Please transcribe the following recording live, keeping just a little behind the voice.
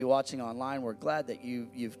Watching online, we're glad that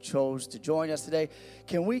you've chose to join us today.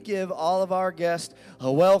 Can we give all of our guests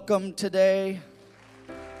a welcome today?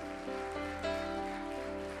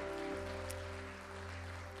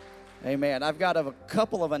 Amen. I've got a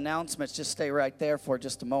couple of announcements. Just stay right there for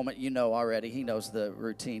just a moment. You know already. He knows the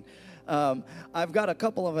routine. I've got a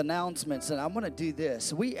couple of announcements, and I'm going to do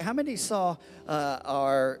this. How many saw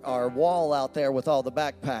our wall out there with all the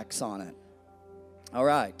backpacks on it? All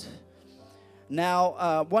right.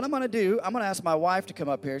 Now, what I'm going to do, I'm going to ask my wife to come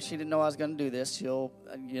up here. She didn't know I was going to do this. She'll,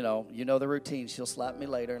 you know the routine. She'll slap me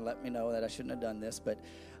later and let me know that I shouldn't have done this. But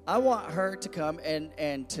I want her to come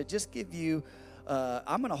and to just give you,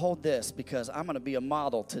 I'm going to hold this because I'm going to be a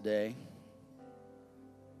model today.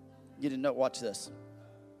 You didn't know? Watch this.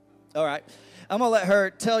 All right. I'm going to let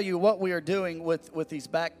her tell you what we are doing with these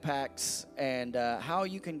backpacks and how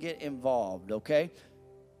you can get involved, okay?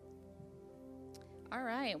 All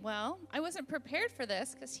right, well, I wasn't prepared for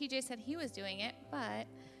this because TJ said he was doing it, but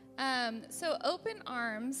so Open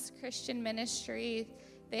Arms Christian Ministry,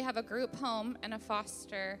 they have a group home and a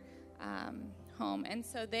foster home, and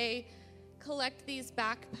so they collect these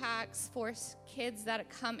backpacks for kids that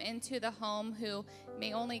come into the home who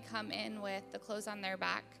may only come in with the clothes on their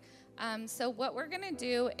back. So what we're going to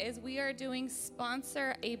do is we are doing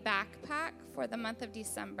Sponsor a Backpack for the month of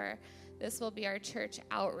December. This will be our church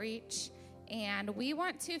outreach. And we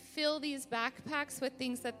want to fill these backpacks with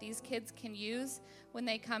things that these kids can use when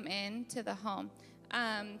they come into the home.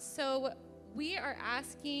 So we are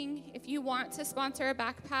asking if you want to sponsor a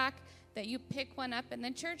backpack that you pick one up in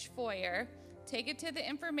the church foyer, take it to the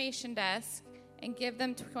information desk, and give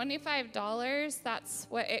them $25. That's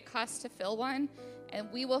what it costs to fill one.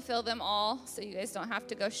 And we will fill them all so you guys don't have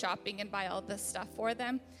to go shopping and buy all this stuff for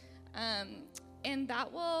them. And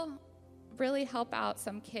that will really help out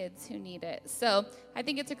some kids who need it. So I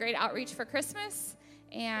think it's a great outreach for Christmas,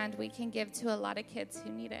 and we can give to a lot of kids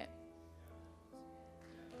who need it.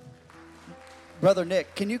 Brother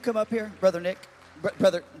Nick, can you come up here? Brother Nick?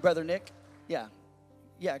 Brother Nick? Yeah.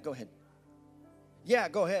 Yeah, go ahead. Yeah,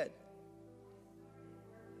 go ahead.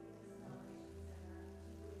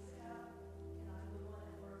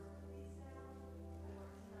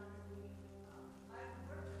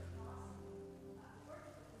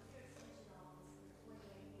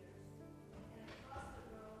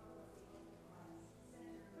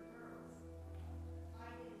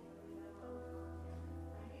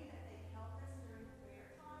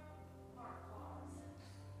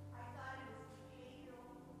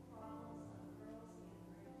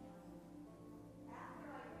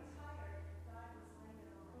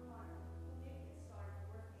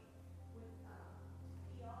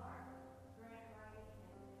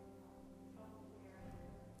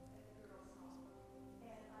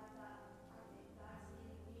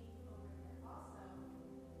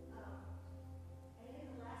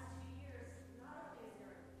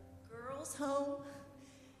 Home.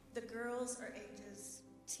 The girls are ages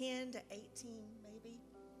 10 to 18 maybe,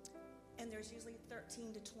 and there's usually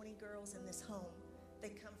 13 to 20 girls in this home. They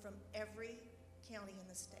come from every county in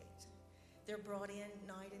the state. They're brought in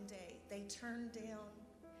night and day. They turn down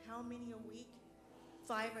how many a week?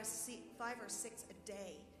 5 or 6 a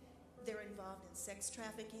day. They're involved in sex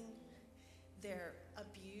trafficking. They're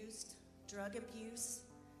abused, drug abuse,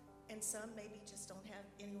 and some maybe just don't have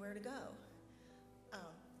anywhere to go.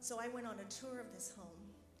 So I went on a tour of this home,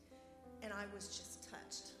 and I was just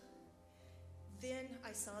touched. Then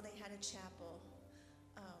I saw they had a chapel.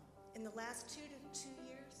 In the last two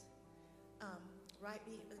years,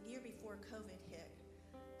 a year before COVID hit,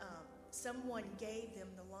 someone gave them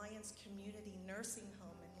the Lyons Community Nursing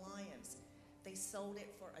Home in Lyons. They sold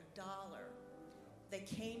it for $1. They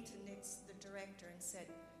came to Nick, the director, and said,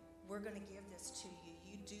 "We're going to give this to you.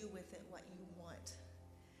 You do with it what you want."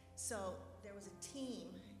 So there was a team,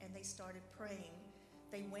 and they started praying.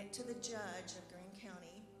 They went to the judge of Greene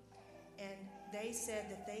County, and they said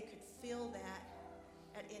that they could fill that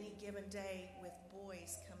at any given day with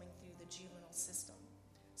boys coming through the juvenile system.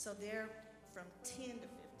 So they're from 10 to 15,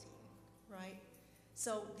 right?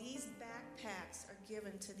 So these backpacks are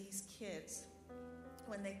given to these kids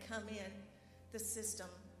when they come in the system,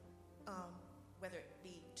 whether it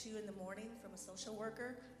be 2 in the morning from a social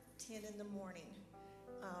worker, 10 in the morning.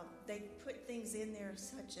 They put things in there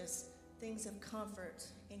such as things of comfort,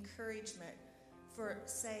 encouragement for,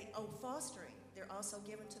 say, fostering. They're also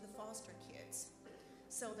given to the foster kids.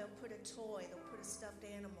 So they'll put a toy, they'll put a stuffed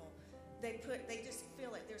animal. They just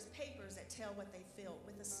fill it. There's papers that tell what they feel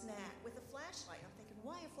with a snack, with a flashlight. I'm thinking,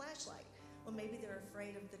 why a flashlight? Well, maybe they're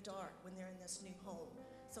afraid of the dark when they're in this new home,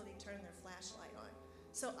 so they turn their flashlight on.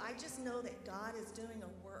 So I just know that God is doing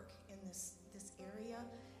a work in this area,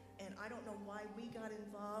 I don't know why we got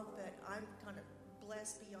involved, but I'm kind of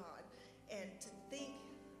blessed beyond. And to think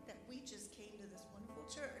that we just came to this wonderful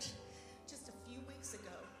church just a few weeks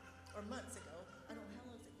ago, or months ago, I don't know, how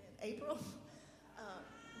long has it been, April?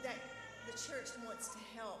 That the church wants to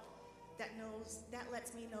help, that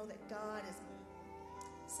lets me know that God is moving.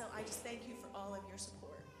 So I just thank you for all of your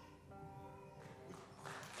support.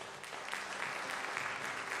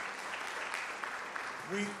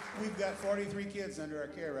 We've got 43 kids under our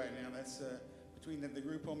care right now. That's between the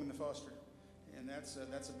group home and the foster, and that's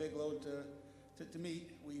a big load to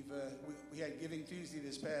meet. We had Giving Tuesday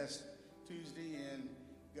this past Tuesday, and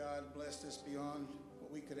God blessed us beyond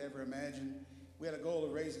what we could ever imagine. We had a goal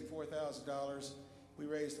of raising $4,000. We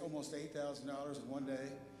raised almost $8,000 in one day,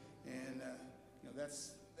 and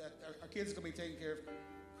that's that. Our kids are going to be taken care of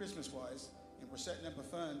Christmas-wise, and we're setting up a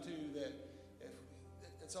fund too that.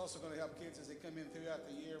 It's also going to help kids as they come in throughout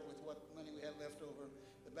the year with what money we had left over.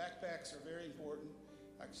 The backpacks are very important.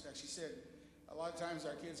 Like she said, a lot of times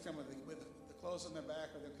our kids come with the clothes on their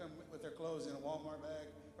back, or they'll come with their clothes in a Walmart bag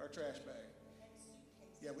or a trash bag.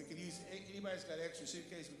 Yeah, we can use, anybody's got extra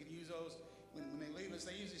suitcase, we can use those. When they leave us,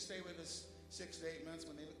 they usually stay with us 6 to 8 months.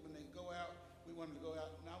 When they go out, we want them to go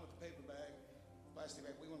out not with the paper bag, plastic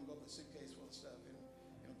bag. We want them to go with a suitcase full of stuff.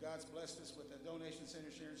 And God's blessed us with a donation center.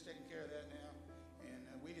 Sharon's taking care of that now.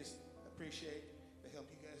 And we just appreciate the help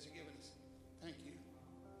you guys are giving us. Thank you.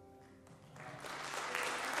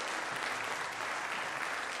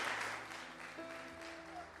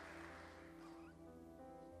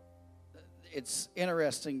 It's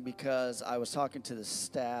interesting because I was talking to the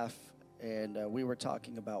staff, and we were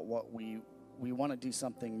talking about what we want to do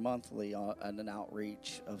something monthly on an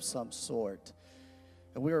outreach of some sort.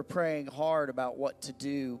 And we were praying hard about what to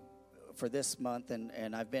do for this month,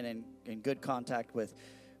 and I've been in good contact with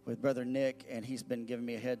Brother Nick, and he's been giving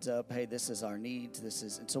me a heads up. Hey, this is our needs.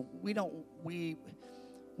 And so we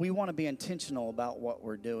want to be intentional about what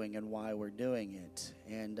we're doing and why we're doing it.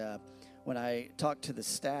 And when I talked to the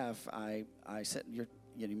staff, I said, you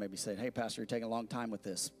may be saying, hey, Pastor, you're taking a long time with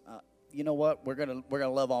this. You know what? We're gonna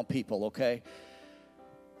love on people, okay?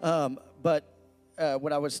 But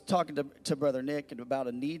when I was talking to Brother Nick about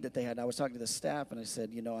a need that they had, I was talking to the staff, and I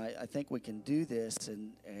said, I think we can do this.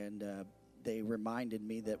 And they reminded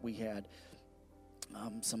me that we had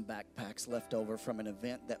some backpacks left over from an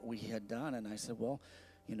event that we had done. And I said, well,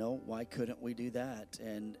 why couldn't we do that?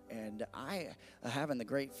 And I, having the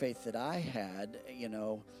great faith that I had,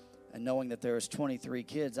 and knowing that there was 23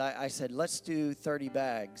 kids, I said, let's do 30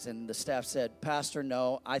 bags. And the staff said, Pastor,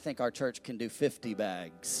 no, I think our church can do 50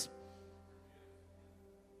 bags.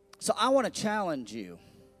 So I want to challenge you.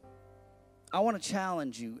 I want to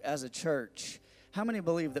challenge you as a church. How many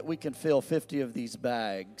believe that we can fill 50 of these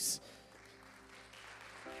bags?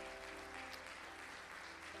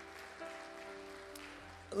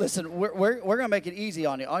 Listen, we're going to make it easy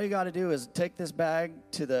on you. All you got to do is take this bag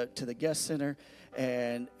to the guest center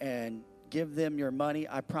and give them your money.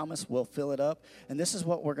 I promise we'll fill it up. And this is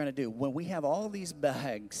what we're going to do. When we have all these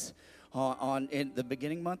bags in the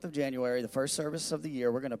beginning month of January, the first service of the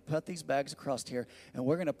year, we're going to put these bags across here, and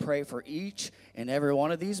we're going to pray for each and every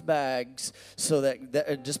one of these bags, so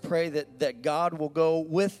that just pray that God will go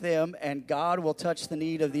with them and God will touch the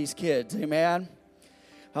need of these kids. Amen?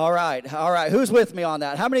 All right. Who's with me on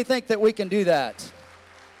that? How many think that we can do that?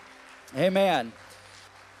 Amen.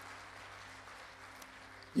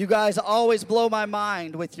 You guys always blow my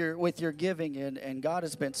mind with your giving, and God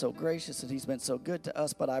has been so gracious and He's been so good to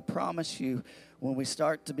us. But I promise you, when we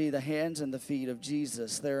start to be the hands and the feet of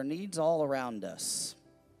Jesus, there are needs all around us.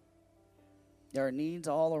 There are needs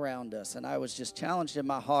all around us, and I was just challenged in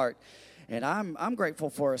my heart. And I'm grateful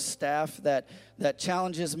for a staff that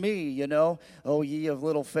challenges me, Oh, ye of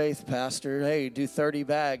little faith, Pastor, hey, do 30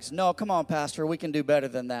 bags. No, come on, Pastor, we can do better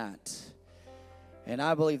than that. And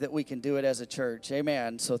I believe that we can do it as a church.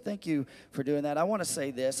 Amen. So thank you for doing that. I want to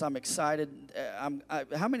say this. I'm excited.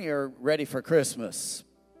 How many are ready for Christmas?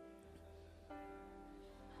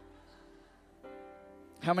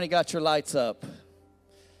 How many got your lights up?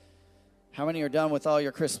 How many are done with all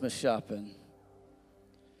your Christmas shopping?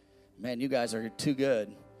 Man, you guys are too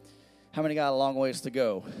good. How many got a long ways to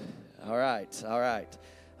go? All right.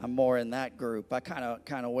 I'm more in that group. I kind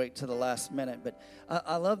of wait to the last minute, but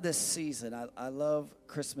I love this season. I love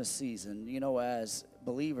Christmas season. As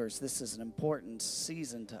believers, this is an important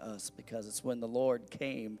season to us because it's when the Lord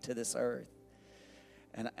came to this earth.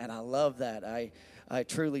 And I love that. I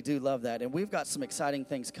truly do love that. And we've got some exciting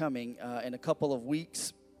things coming in a couple of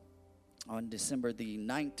weeks on December the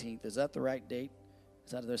 19th. Is that the right date?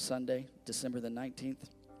 Is that this Sunday, December the 19th?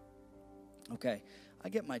 Okay. I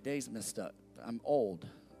get my days messed up. I'm old.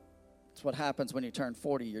 That's what happens when you turn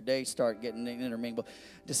 40. Your days start getting intermingled.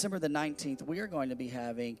 December the 19th, we are going to be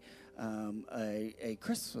having a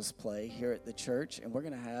Christmas play here at the church, and we're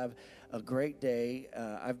going to have a great day.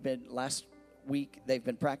 Last week, they've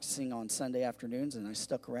been practicing on Sunday afternoons, and I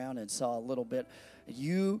stuck around and saw a little bit.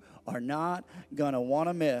 You are not going to want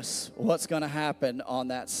to miss what's going to happen on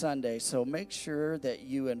that Sunday. So make sure that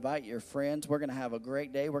you invite your friends. We're going to have a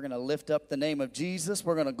great day. We're going to lift up the name of Jesus.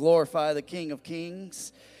 We're going to glorify the King of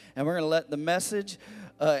Kings. And we're going to let the message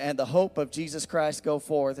and the hope of Jesus Christ go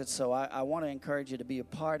forth. And so I want to encourage you to be a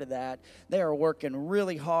part of that. They are working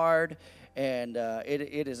really hard, and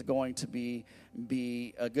it is going to be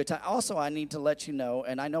a good time. Also, I need to let you know,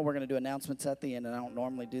 and I know we're going to do announcements at the end, and I don't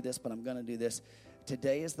normally do this, but I'm going to do this.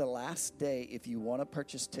 Today is the last day if you want to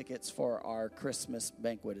purchase tickets for our Christmas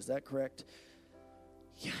banquet. Is that correct?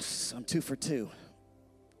 Yes, I'm 2 for 2.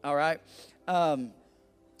 All right.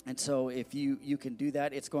 And so if you can do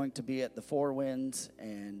that, it's going to be at the Four Winds,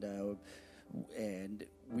 and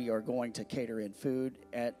we are going to cater in food,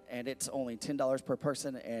 and it's only $10 per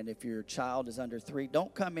person. And if your child is under 3,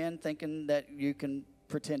 don't come in thinking that you can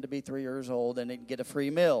pretend to be 3 years old and get a free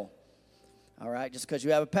meal. All right, just because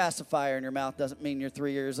you have a pacifier in your mouth doesn't mean you're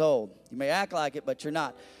 3 years old. You may act like it, but you're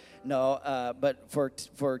not. No, but for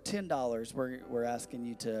 $10, we're asking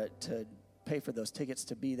you to pay for those tickets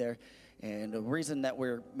to be there. And the reason that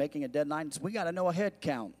we're making a deadline is we got to know a head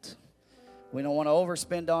count. We don't want to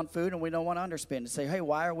overspend on food, and we don't want to underspend and say, hey,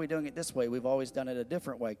 why are we doing it this way? We've always done it a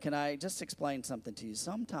different way. Can I just explain something to you?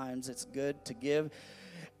 Sometimes it's good to give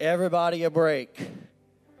everybody a break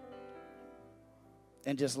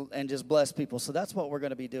and just bless people. So that's what we're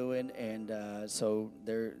going to be doing. And so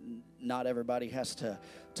not everybody has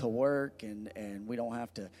to work, and we don't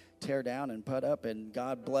have to tear down and put up. And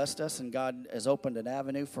God blessed us, and God has opened an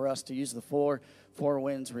avenue for us to use the Four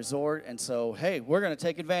Winds Resort. And so, hey, we're going to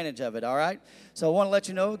take advantage of it, all right? So I want to let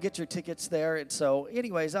you know, get your tickets there. And so,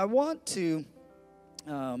 anyways, I want to,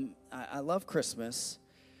 I love Christmas.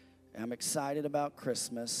 I'm excited about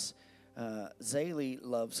Christmas. Zaylee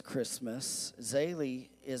loves Christmas. Zaylee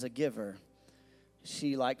is a giver.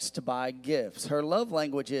 She likes to buy gifts. Her love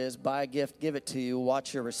language is buy a gift, give it to you,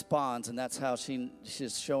 watch your response, and that's how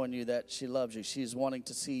she's showing you that she loves you. She's wanting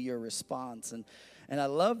to see your response, and I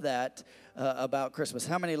love that about Christmas.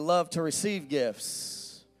 How many love to receive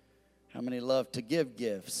gifts? How many love to give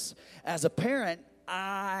gifts? As a parent,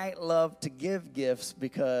 I love to give gifts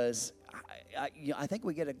because I think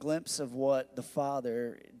we get a glimpse of what the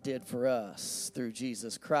Father did for us through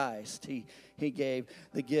Jesus Christ. He gave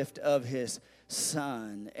the gift of His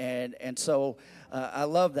Son, and so I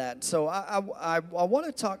love that. So I want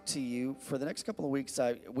to talk to you for the next couple of weeks.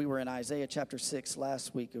 We were in Isaiah chapter 6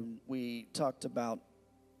 last week, and we talked about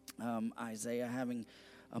Isaiah having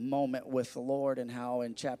a moment with the Lord, and how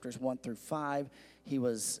in chapters 1 through 5 he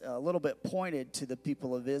was a little bit pointed to the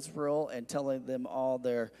people of Israel and telling them all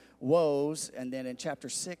their woes. And then in chapter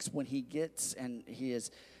 6, when he gets and he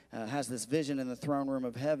has this vision in the throne room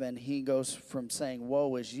of heaven, he goes from saying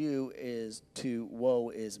woe is you to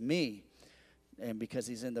woe is me. And because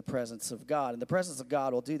he's in the presence of God. And the presence of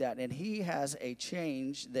God will do that. And he has a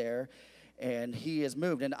change there, and he is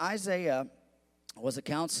moved. And Isaiah was a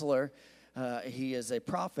counselor. He is a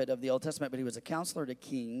prophet of the Old Testament, but he was a counselor to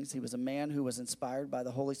kings. He was a man who was inspired by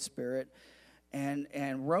the Holy Spirit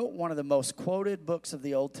and wrote one of the most quoted books of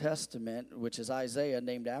the Old Testament, which is Isaiah,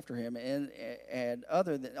 named after him, and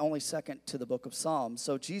other than only second to the book of Psalms.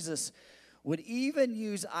 So Jesus would even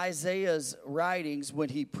use Isaiah's writings when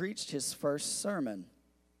he preached his first sermon.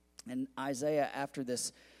 And Isaiah, after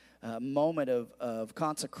this moment of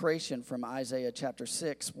consecration from Isaiah chapter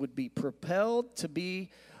 6, would be propelled to be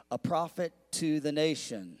a prophet to the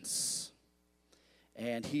nations.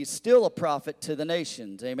 And he's still a prophet to the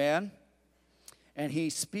nations, amen? And he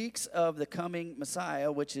speaks of the coming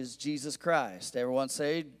Messiah, which is Jesus Christ. Everyone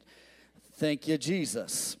say, thank you,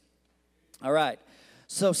 Jesus. All right.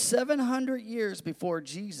 So 700 years before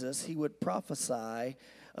Jesus, he would prophesy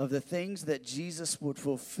of the things that Jesus would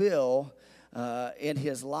fulfill in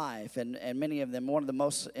his life. And many of them, one of the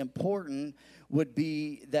most important would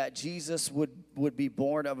be that Jesus would be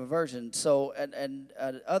born of a virgin. So, and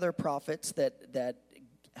other prophets that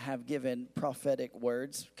have given prophetic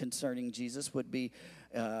words concerning Jesus would be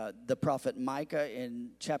the prophet Micah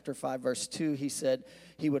in chapter 5, verse 2. He said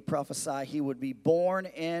he would prophesy he would be born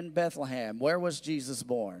in Bethlehem. Where was Jesus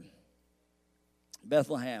born?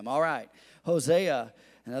 Bethlehem. All right. Hosea.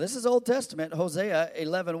 Now, this is Old Testament. Hosea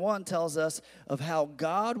 11:1 tells us of how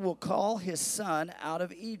God will call his son out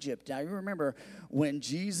of Egypt. Now, you remember when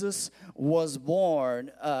Jesus was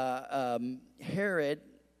born, Herod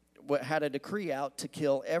had a decree out to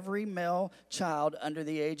kill every male child under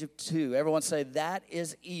the age of 2. Everyone say, that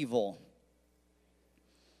is evil.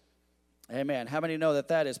 Amen. How many know that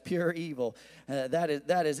that is pure evil?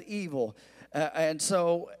 That is evil. And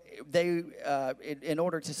so they, in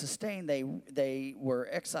order to sustain, they were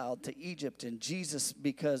exiled to Egypt. And Jesus,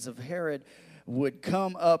 because of Herod, would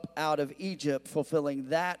come up out of Egypt, fulfilling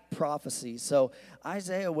that prophecy. So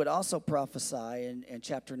Isaiah would also prophesy in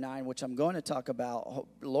chapter 9, which I'm going to talk about,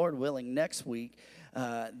 Lord willing, next week,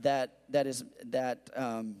 that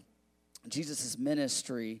Jesus'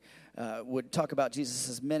 ministry would talk about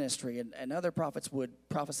Jesus' ministry, and other prophets would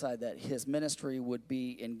prophesy that his ministry would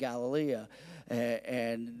be in Galilee,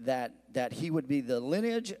 and that he would be the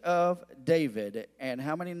lineage of David. And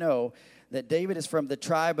how many know that David is from the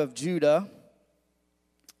tribe of Judah,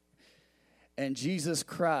 and Jesus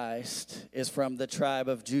Christ is from the tribe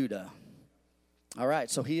of Judah? All right,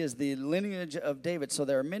 so he is the lineage of David. So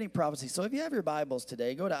there are many prophecies. So if you have your Bibles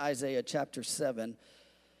today, go to Isaiah chapter 7.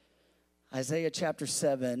 Isaiah chapter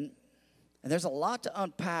 7. And there's a lot to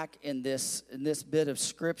unpack in this bit of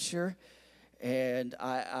Scripture. And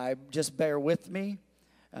I just bear with me.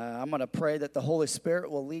 I'm going to pray that the Holy Spirit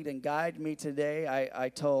will lead and guide me today. I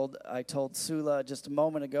told Sula just a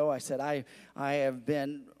moment ago, I said, I have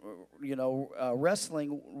been,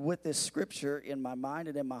 wrestling with this Scripture in my mind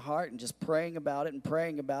and in my heart and just praying about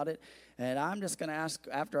it. And I'm just going to ask,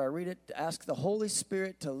 after I read it, ask the Holy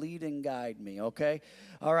Spirit to lead and guide me, okay?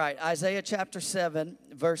 All right, Isaiah chapter 7,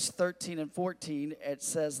 verse 13 and 14, it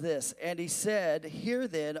says this, "And he said, Hear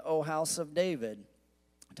then, O house of David,"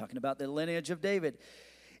 talking about the lineage of David,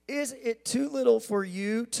 "Is it too little for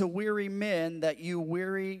you to weary men that you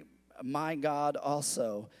weary my God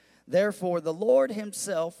also? Therefore, the Lord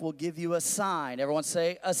himself will give you a sign." Everyone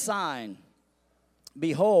say, a sign.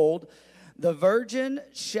 "Behold, the virgin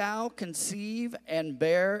shall conceive and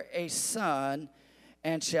bear a son,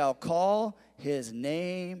 and shall call his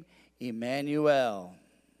name Immanuel."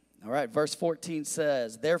 All right, verse 14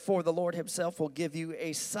 says, "Therefore the Lord himself will give you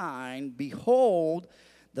a sign. Behold,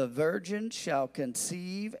 the virgin shall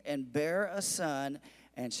conceive and bear a son,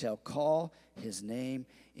 and shall call his name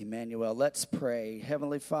Immanuel." Let's pray.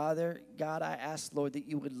 Heavenly Father, God, I ask, Lord, that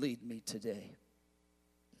you would lead me today.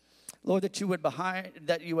 Lord, that you would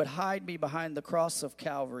hide me behind the cross of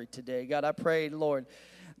Calvary today. God, I pray, Lord,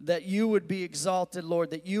 that you would be exalted, Lord,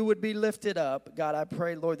 that you would be lifted up. God, I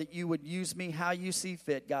pray, Lord, that you would use me how you see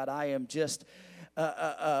fit. God, I am just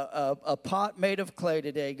a pot made of clay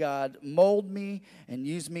today. God, mold me and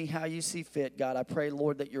use me how you see fit. God, I pray,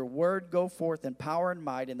 Lord, that your word go forth in power and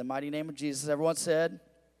might in the mighty name of Jesus. Everyone said,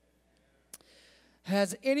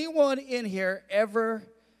 has anyone in here ever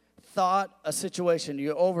thought a situation,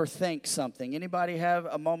 you overthink something? Anybody have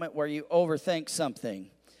a moment where you overthink something?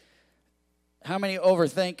 How many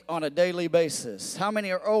overthink on a daily basis? How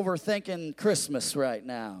many are overthinking Christmas right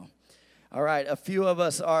now? All right, a few of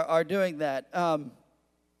us are doing that.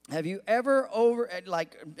 Have you ever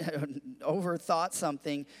overthought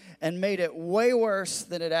something and made it way worse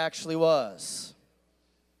than it actually was?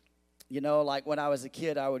 You know, like when I was a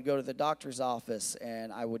kid, I would go to the doctor's office,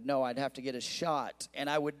 and I would know I'd have to get a shot, and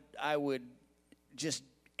I would just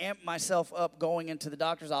amp myself up going into the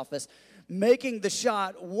doctor's office, making the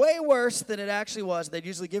shot way worse than it actually was. They'd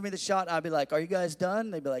usually give me the shot, and I'd be like, "Are you guys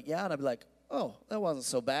done?" They'd be like, "Yeah," and I'd be like, "Oh, that wasn't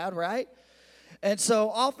so bad, right?" And so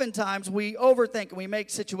oftentimes we overthink and we make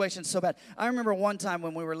situations so bad. I remember one time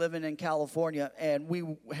when we were living in California, and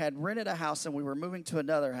we had rented a house, and we were moving to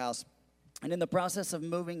another house. And in the process of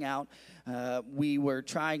moving out, we were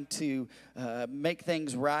trying to make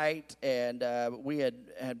things right, and we had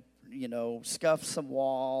scuffed some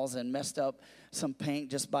walls and messed up some paint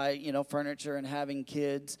just by, furniture and having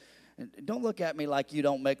kids. Don't look at me like you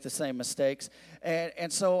don't make the same mistakes.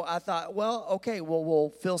 And so I thought, well, okay, we'll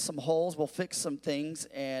fill some holes, we'll fix some things,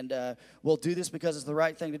 and we'll do this because it's the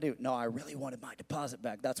right thing to do. No, I really wanted my deposit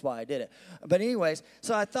back. That's why I did it. But anyways,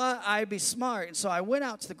 so I thought I'd be smart. And so I went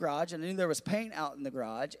out to the garage, and I knew there was paint out in the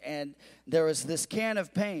garage, and there was this can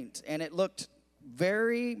of paint, and it looked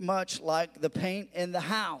very much like the paint in the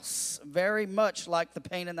house. Very much like the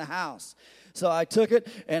paint in the house. So I took it,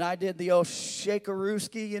 and I did the old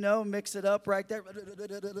shakerooski, mix it up right there.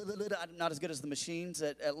 Not as good as the machines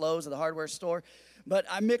at Lowe's or the hardware store. But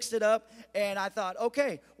I mixed it up, and I thought,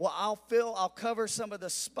 okay, well, I'll cover some of the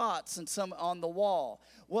spots and some on the wall.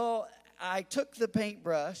 Well, I took the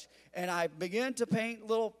paintbrush, and I began to paint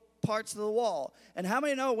little parts of the wall. And how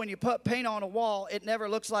many know when you put paint on a wall, it never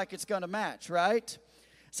looks like it's going to match, right?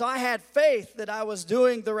 So I had faith that I was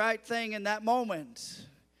doing the right thing in that moment.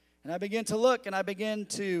 And I began to look, and I began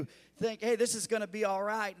to think, hey, this is going to be all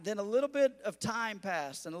right. And then a little bit of time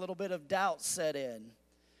passed and a little bit of doubt set in.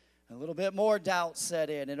 A little bit more doubt set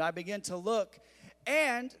in. And I began to look.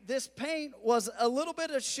 And this paint was a little bit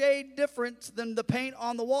of shade different than the paint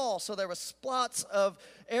on the wall. So there were spots of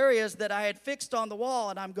areas that I had fixed on the wall.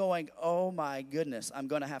 And I'm going, oh, my goodness, I'm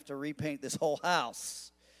going to have to repaint this whole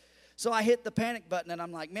house. So I hit the panic button, and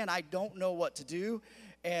I'm like, man, I don't know what to do.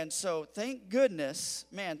 And so thank goodness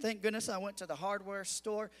I went to the hardware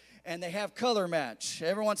store, and they have color match.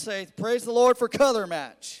 Everyone say, praise the Lord for color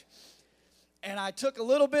match. And I took a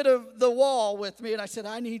little bit of the wall with me, and I said,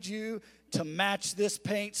 I need you to match this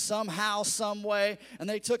paint somehow, some way. And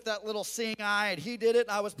they took that little seeing eye, and he did it,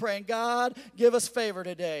 and I was praying, God, give us favor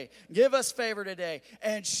today. Give us favor today.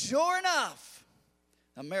 And sure enough,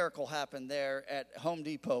 a miracle happened there at Home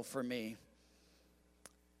Depot for me.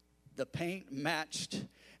 The paint matched,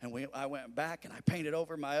 and I went back and I painted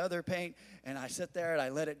over my other paint, and I sat there and I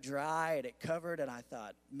let it dry and it covered, and I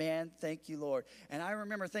thought, man, thank you, Lord. And I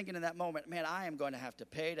remember thinking in that moment, man, I am going to have to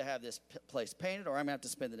pay to have this place painted, or I'm going to have to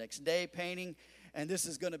spend the next day painting, and this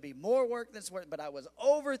is going to be more work than it's worth. But I was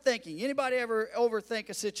overthinking. Anybody ever overthink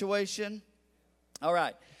a situation? All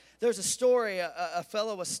right. There's a story, a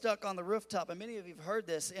fellow was stuck on the rooftop, and many of you have heard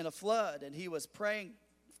this, in a flood, and he was praying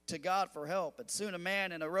to God for help. And soon a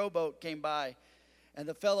man in a rowboat came by, and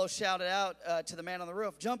the fellow shouted out to the man on the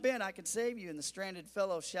roof, jump in, I can save you. And the stranded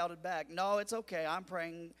fellow shouted back, no, it's okay, I'm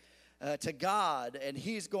praying to God, and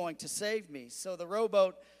he's going to save me. So the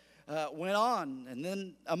rowboat went on, and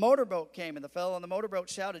then a motorboat came, and the fellow on the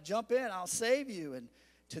motorboat shouted, jump in, I'll save you. And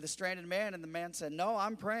to the stranded man, and the man said, no,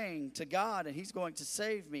 I'm praying to God, and he's going to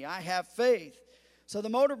save me. I have faith. So the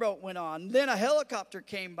motorboat went on. Then a helicopter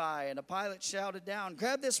came by, and a pilot shouted down,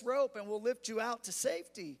 grab this rope, and we'll lift you out to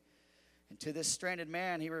safety. And to this stranded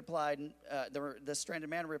man, he replied, the stranded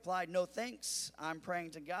man replied, no thanks, I'm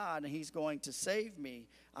praying to God, and he's going to save me.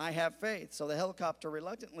 I have faith. So the helicopter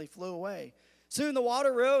reluctantly flew away. Soon the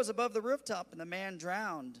water rose above the rooftop, and the man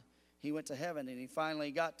drowned. He went to heaven, and he finally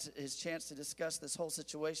got his chance to discuss this whole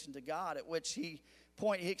situation to God, at which he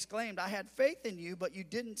exclaimed, I had faith in you, but you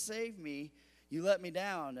didn't save me. You let me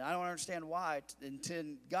down. I don't understand why.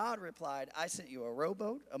 And God replied, I sent you a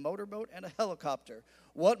rowboat, a motorboat, and a helicopter.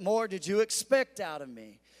 What more did you expect out of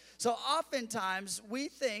me? So oftentimes we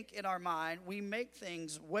think in our mind, we make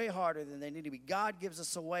things way harder than they need to be. God gives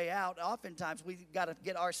us a way out. Oftentimes we've got to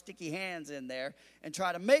get our sticky hands in there and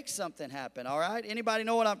try to make something happen, all right? Anybody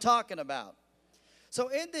know what I'm talking about? So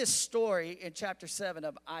in this story in chapter 7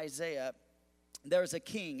 of Isaiah, there's a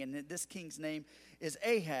king, and this king's name is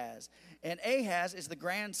Ahaz. And Ahaz is the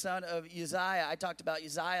grandson of Uzziah. I talked about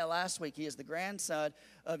Uzziah last week. He is the grandson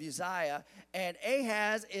of Uzziah. And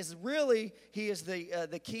Ahaz is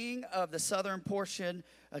the king of the southern portion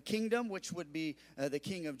kingdom, which would be the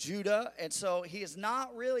king of Judah. And so he is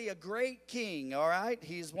not really a great king, all right?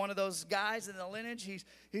 He's one of those guys in the lineage.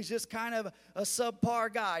 He's just kind of a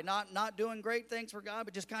subpar guy, not doing great things for God,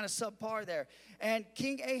 but just kind of subpar there. And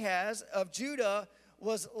King Ahaz of Judah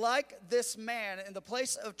was like this man in the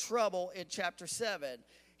place of trouble in chapter 7.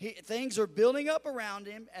 Things are building up around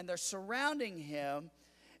him, and they're surrounding him,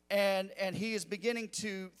 and he is beginning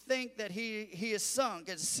to think that he is sunk.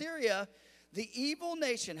 And Syria, the evil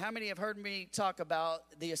nation, how many have heard me talk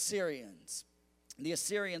about the Assyrians? The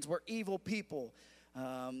Assyrians were evil people.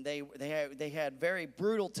 They had very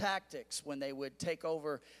brutal tactics when they would take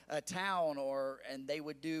over a town, and they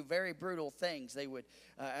would do very brutal things. They would,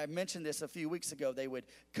 I mentioned this a few weeks ago, they would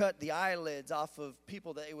cut the eyelids off of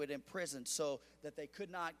people that they would imprison so that they could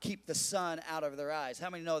not keep the sun out of their eyes. How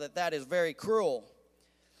many know that is very cruel?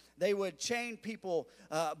 They would chain people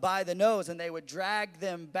by the nose, and they would drag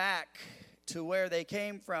them back to where they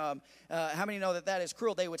came from. How many know that is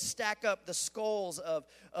cruel? They would stack up the skulls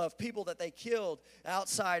of people that they killed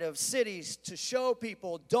outside of cities to show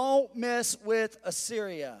people, don't mess with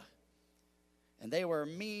Assyria. And they were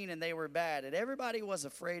mean and they were bad, and everybody was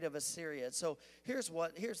afraid of Assyria. So here's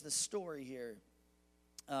the story here.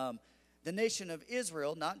 The nation of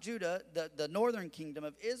Israel, not Judah, the northern kingdom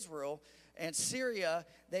of Israel and Syria,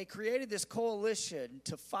 they created this coalition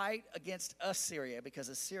to fight against Assyria, because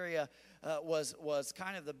Assyria was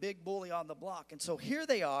kind of the big bully on the block. And so here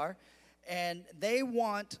they are, and they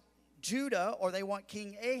want Judah, or they want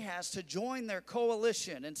King Ahaz to join their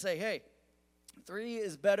coalition and say, hey, 3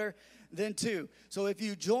 is better than 2. So if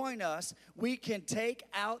you join us, we can take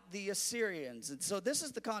out the Assyrians. And so this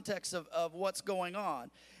is the context of what's going on.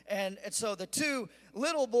 And so the 2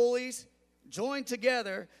 little bullies join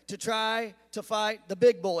together to try to fight the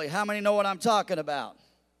big bully. How many know what I'm talking about?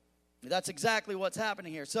 That's exactly what's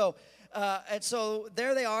happening here. So and so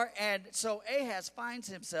there they are. And so Ahaz finds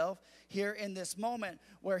himself here in this moment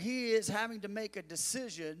where he is having to make a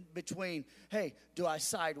decision between, hey, do I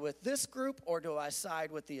side with this group or do I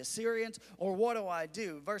side with the Assyrians, or what do I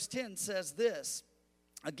do? Verse 10 says this.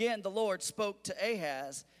 Again, the Lord spoke to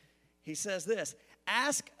Ahaz. He says this,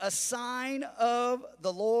 ask a sign of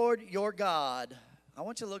the Lord your God. I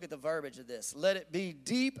want you to look at the verbiage of this. Let it be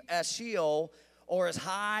deep as Sheol or as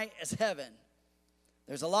high as heaven.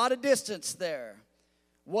 There's a lot of distance there.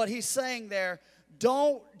 What he's saying there,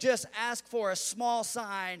 don't just ask for a small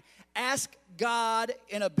sign. Ask God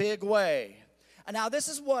in a big way. And now this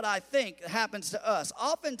is what I think happens to us.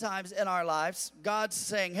 Oftentimes in our lives, God's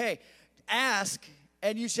saying, hey, ask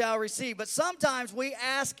and you shall receive. But sometimes we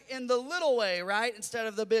ask in the little way, right, instead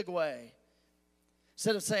of the big way.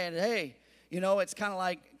 Instead of saying, hey, you know, it's kind of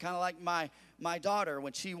like my daughter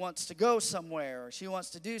when she wants to go somewhere or she wants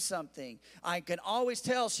to do something. I can always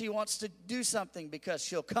tell she wants to do something because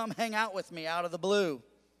she'll come hang out with me out of the blue.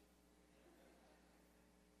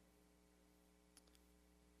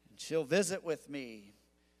 And she'll visit with me.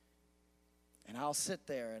 And I'll sit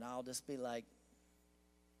there and I'll just be like,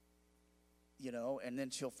 you know, and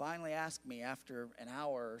then she'll finally ask me after an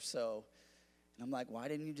hour or so. And I'm like, why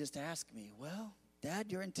didn't you just ask me? Well,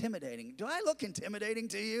 Dad, you're intimidating. Do I look intimidating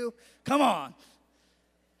to you? Come on.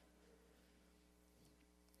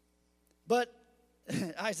 But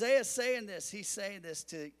Isaiah's saying this. He's saying this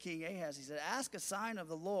to King Ahaz. He said, ask a sign of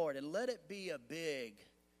the Lord and let it be a big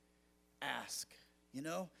ask. You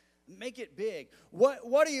know, make it big.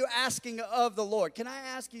 What are you asking of the Lord? Can I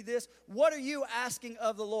ask you this? What are you asking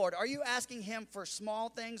of the Lord? Are you asking him for small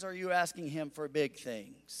things or are you asking him for big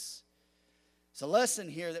things? It's a lesson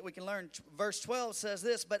here that we can learn. Verse 12 says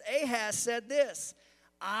this, but Ahaz said this,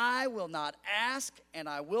 I will not ask and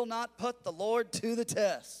I will not put the Lord to the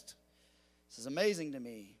test. This is amazing to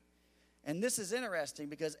me. And this is interesting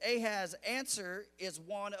because Ahaz's answer is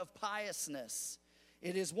one of piousness.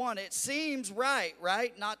 It is one, it seems right,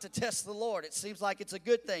 not to test the Lord. It seems like it's a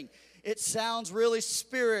good thing. It sounds really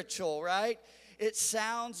spiritual, right? It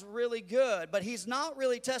sounds really good, but he's not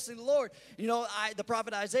really testing the Lord. You know, the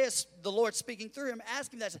prophet Isaiah, the Lord speaking through him,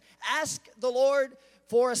 asked him that. Ask the Lord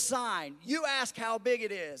for a sign. You ask how big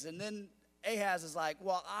it is. And then Ahaz is like,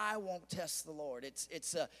 well, I won't test the Lord.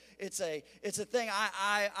 It's a thing.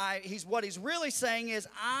 What he's really saying is,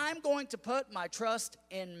 I'm going to put my trust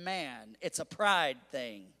in man. It's a pride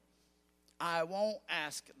thing. I won't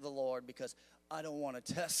ask the Lord because I don't want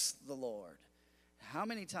to test the Lord. How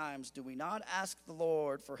many times do we not ask the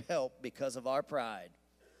Lord for help because of our pride?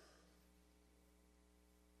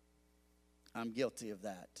 I'm guilty of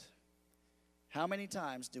that. How many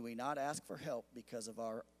times do we not ask for help because of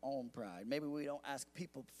our own pride? Maybe we don't ask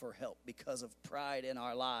people for help because of pride in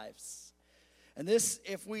our lives. And this,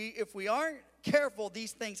 if we aren't careful,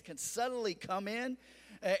 these things can subtly come in,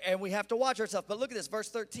 and we have to watch ourselves. But look at this. Verse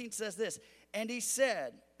 13 says this, and he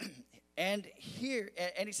said, hear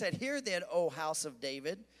then, O house of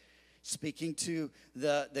David, speaking to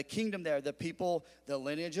the kingdom there, the people, the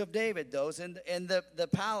lineage of David, those in the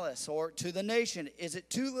palace, or to the nation. Is it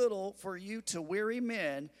too little for you to weary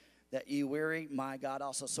men that you weary my God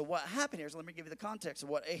also? So what happened here is, let me give you the context of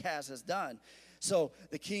what Ahaz has done. So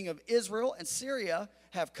the king of Israel and Syria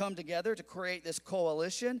have come together to create this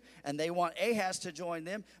coalition, and they want Ahaz to join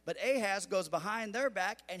them. But Ahaz goes behind their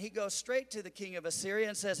back, and he goes straight to the king of Assyria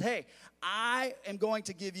and says, hey, I am going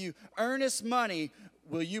to give you earnest money.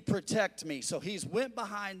 Will you protect me? So he's went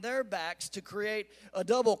behind their backs to create a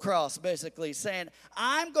double cross, basically, saying,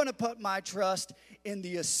 I'm going to put my trust in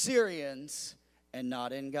the Assyrians and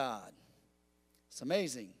not in God. It's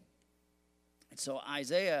amazing. And so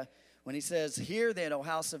Isaiah, when he says, hear then, O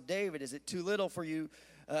house of David, is it too little for you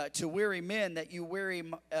to weary men that you weary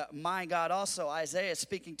my God also? Isaiah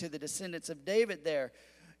speaking to the descendants of David there.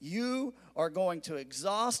 You are going to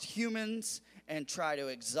exhaust humans and try to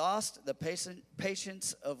exhaust the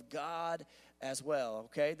patience of God as well,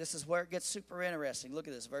 okay? This is where it gets super interesting. Look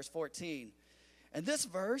at this, verse 14. And this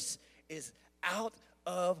verse is out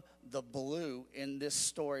of the blue in this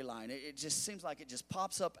storyline. It just seems like it just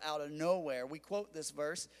pops up out of nowhere. We quote this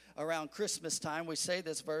verse around Christmas time. We say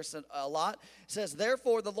this verse a lot. It says,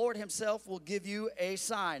 therefore the Lord himself will give you a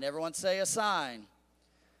sign. Everyone say a sign.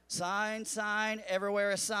 Sign, sign,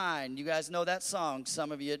 everywhere a sign. You guys know that song.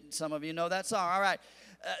 Some of you know that song. All right.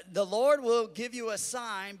 The Lord will give you a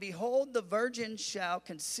sign. Behold, the virgin shall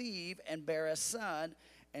conceive and bear a son,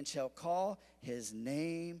 and shall call his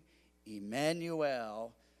name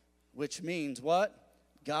Immanuel, which means what?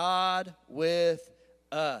 God with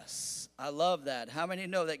us. I love that. How many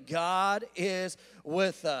know that God is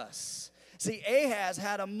with us? See, Ahaz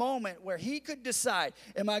had a moment where he could decide,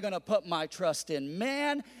 am I going to put my trust in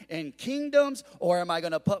man, in kingdoms, or am I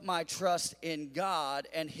going to put my trust in God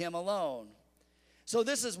and him alone? So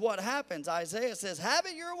this is what happens. Isaiah says, have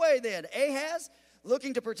it your way then. Ahaz,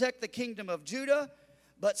 looking to protect the kingdom of Judah,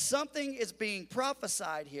 but something is being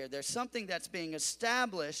prophesied here. There's something that's being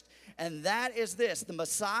established, and that is this. The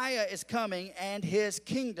Messiah is coming and his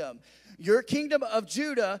kingdom. Your kingdom of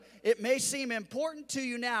Judah, it may seem important to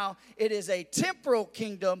you now. It is a temporal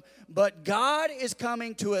kingdom, but God is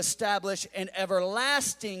coming to establish an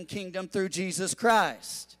everlasting kingdom through Jesus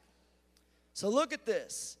Christ. So look at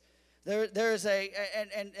this. There's a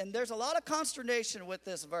lot of consternation with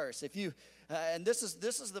this verse. If you and this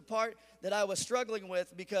is the part that I was struggling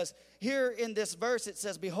with, because here in this verse it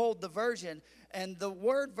says, "Behold the virgin," and the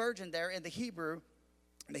word "virgin" there in the Hebrew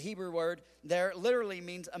word there literally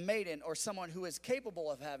means a maiden or someone who is capable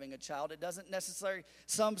of having a child. It doesn't necessarily,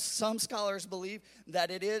 some scholars believe that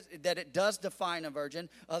it does define a virgin.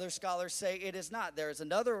 Other scholars say it is not. There is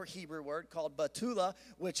another Hebrew word called batula,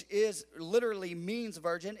 which is literally means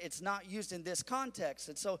virgin. It's not used in this context.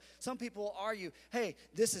 And so some people argue, hey,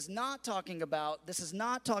 this is not talking about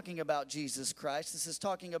Jesus Christ. This is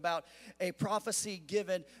talking about a prophecy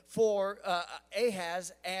given for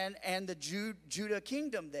Ahaz and the Judah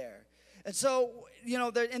kingdom there. And so,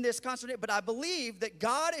 they're in this constant, but I believe that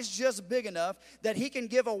God is just big enough that he can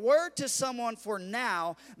give a word to someone for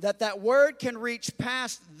now, that word can reach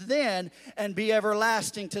past then and be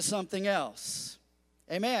everlasting to something else.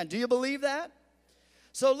 Amen. Do you believe that?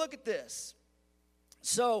 So look at this.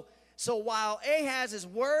 So while Ahaz is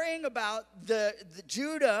worrying about the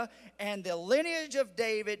Judah and the lineage of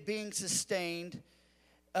David being sustained,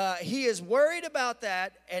 he is worried about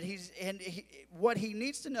that, and what he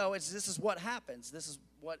needs to know is this is what happens. This is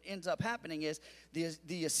what ends up happening is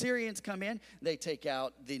the Assyrians come in. They take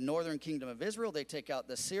out the northern kingdom of Israel. They take out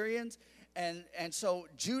the Syrians. And so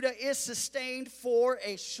Judah is sustained for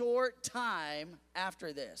a short time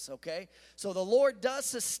after this, okay? So the Lord does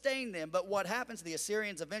sustain them, but what happens, the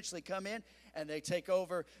Assyrians eventually come in, and they take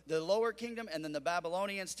over the lower kingdom, and then the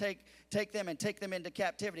Babylonians take them and take them into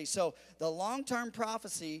captivity. So the long-term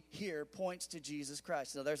prophecy here points to Jesus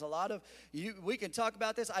Christ. So there's a lot of, we can talk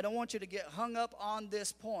about this. I don't want you to get hung up on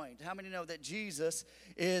this point. How many know that Jesus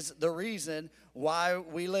is the reason why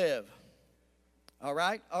we live? All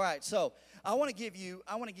right? All right. So I want to give you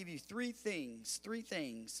three things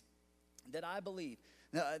that I believe.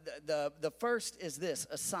 The first is this,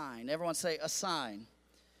 a sign. Everyone say a sign.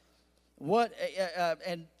 What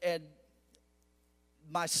and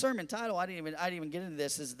my sermon title, I didn't even get into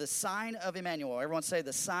this, is the Sign of Immanuel. Everyone say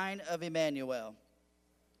the Sign of Immanuel.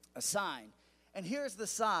 A sign. And here's the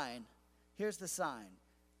sign. Here's the sign.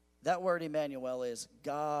 That word Immanuel is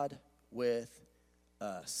God with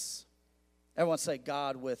us. Everyone say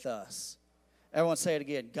God with us. Everyone say it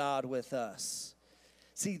again, God with us.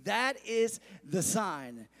 See, that is the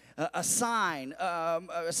sign. A sign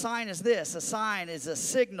is this. A sign is a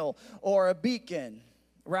signal or a beacon,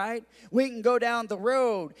 right? We can go down the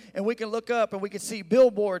road and we can look up and we can see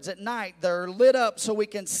billboards at night. They're lit up so we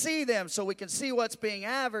can see them, so we can see what's being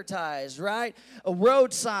advertised, right?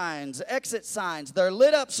 Road signs, exit signs, they're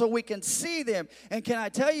lit up so we can see them. And can I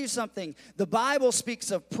tell you something? The Bible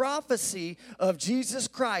speaks of prophecy of Jesus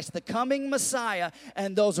Christ, the coming Messiah,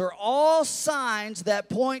 and those are all signs that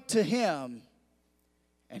point to him.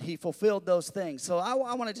 And he fulfilled those things. So I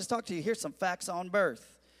want to just talk to you. Here's some facts on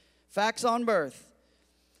birth. Facts on birth.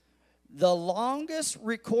 The longest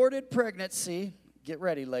recorded pregnancy, get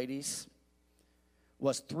ready, ladies,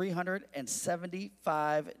 was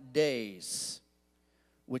 375 days,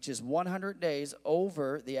 which is 100 days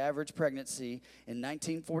over the average pregnancy. In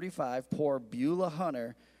 1945, poor Beulah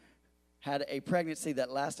Hunter had a pregnancy that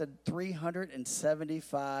lasted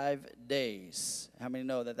 375 days. How many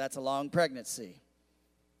know that that's a long pregnancy?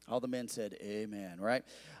 All the men said amen, right?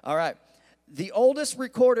 All right. The oldest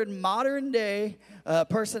recorded modern day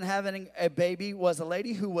person having a baby was a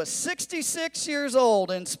lady who was 66 years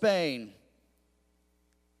old in Spain.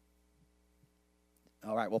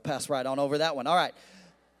 All right, we'll pass right on over that one. All right.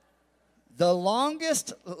 The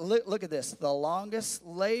longest, look at this. The longest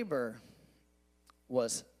labor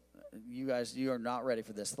was, you are not ready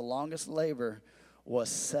for this. The longest labor was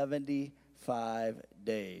 75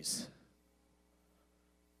 days.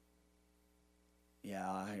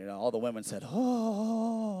 Yeah, all the women said,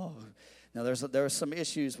 oh. Now, there were some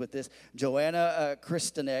issues with this. Joanna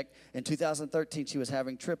Kristanek, in 2013, she was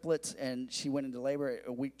having triplets, and she went into labor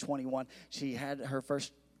at week 21. She had her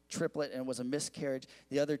first triplet, and it was a miscarriage.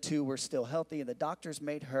 The other two were still healthy, and the doctors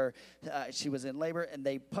made her, she was in labor, and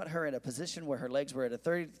they put her in a position where her legs were at a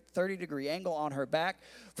 30-degree angle on her back.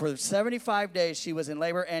 For 75 days, she was in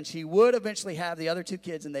labor, and she would eventually have the other two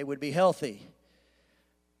kids, and they would be healthy.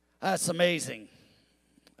 That's amazing.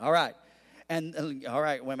 All right. And all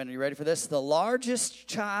right, women, are you ready for this? The largest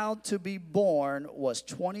child to be born was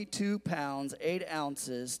 22 pounds, 8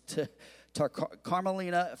 ounces to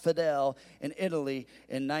Carmelina Fidel in Italy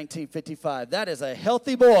in 1955. That is a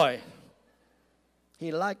healthy boy.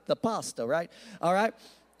 He liked the pasta, right? All right.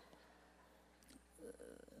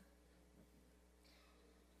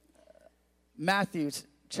 Matthew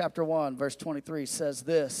chapter 1, verse 23 says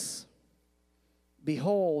this,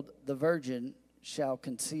 "Behold, the virgin shall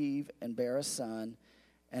conceive and bear a son,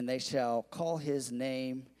 and they shall call his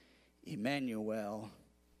name Immanuel,"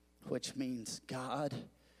 which means God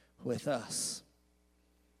with us.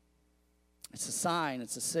 It's a sign,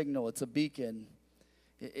 it's a signal, it's a beacon.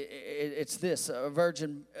 It's this, a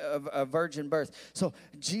virgin birth. So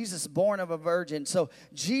Jesus born of a virgin. So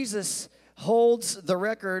Jesus holds the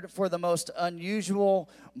record for the most unusual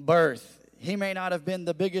birth. He may not have been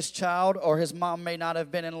the biggest child, or his mom may not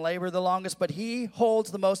have been in labor the longest, but he holds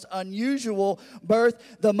the most unusual birth,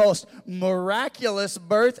 the most miraculous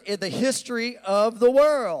birth in the history of the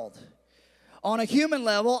world. On a human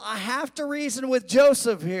level, I have to reason with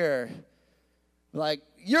Joseph here. Like,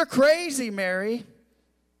 you're crazy, Mary.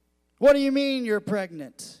 What do you mean you're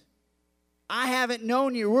pregnant? I haven't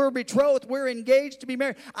known you. We're betrothed. We're engaged to be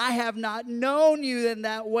married. I have not known you in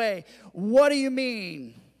that way. What do you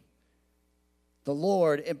mean? The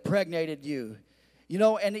Lord impregnated you. You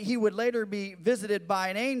know, and he would later be visited by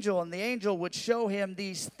an angel, and the angel would show him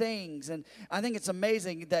these things. And I think it's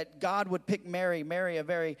amazing that God would pick Mary, a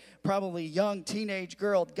very probably young teenage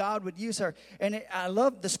girl. God would use her. And I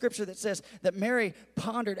love the scripture that says that Mary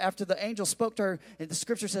pondered after the angel spoke to her. And the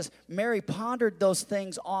scripture says Mary pondered those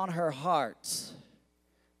things on her heart.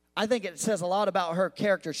 I think it says a lot about her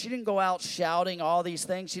character. She didn't go out shouting all these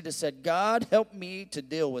things. She just said, God, help me to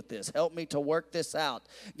deal with this. Help me to work this out.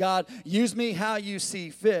 God, use me how you see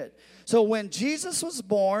fit. So when Jesus was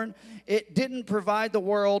born, it didn't provide the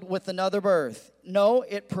world with another birth. No,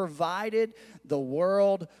 it provided the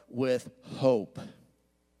world with hope.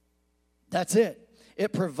 That's it.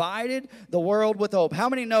 It provided the world with hope. How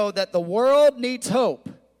many know that the world needs hope?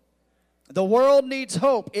 The world needs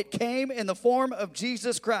hope. It came in the form of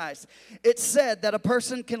Jesus Christ. It said that a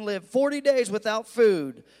person can live 40 days without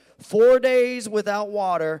food, 4 days without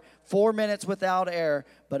water, 4 minutes without air,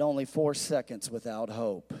 but only 4 seconds without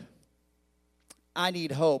hope. I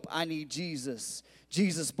need hope. I need Jesus.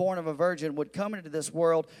 Jesus, born of a virgin, would come into this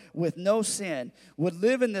world with no sin, would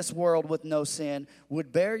live in this world with no sin,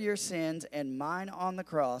 would bear your sins and mine on the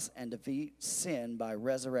cross and defeat sin by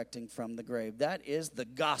resurrecting from the grave. That is the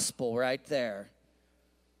gospel right there.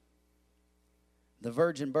 The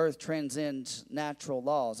virgin birth transcends natural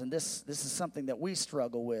laws, and this is something that we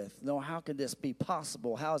struggle with. You know, how can this be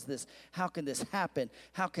possible? How can this happen?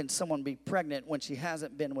 How can someone be pregnant when she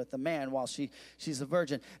hasn't been with a man while she's a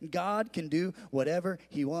virgin? God can do whatever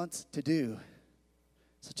he wants to do.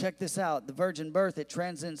 So check this out. The virgin birth, it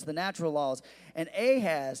transcends the natural laws. And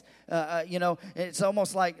Ahaz, it's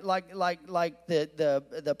almost like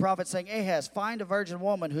the prophet saying, Ahaz, find a virgin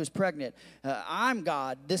woman who's pregnant. I'm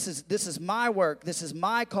God. This is my work. This is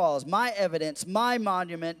my cause, my evidence, my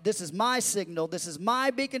monument. This is my signal. This is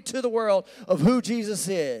my beacon to the world of who Jesus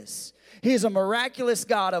is. He's a miraculous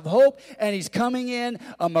God of hope, and he's coming in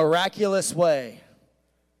a miraculous way.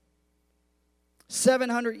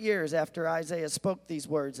 700 years after Isaiah spoke these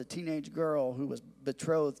words, a teenage girl who was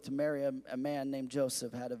betrothed to marry a man named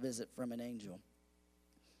Joseph had a visit from an angel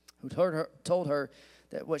who told her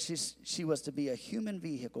that she was to be a human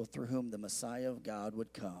vehicle through whom the Messiah of God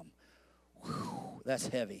would come. Whew, that's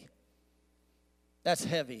heavy. That's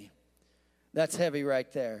heavy. That's heavy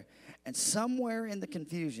right there. And somewhere in the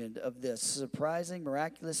confusion of this surprising,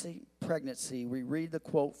 miraculous pregnancy, we read the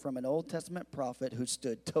quote from an Old Testament prophet who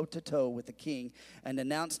stood toe-to-toe with the king and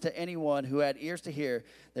announced to anyone who had ears to hear,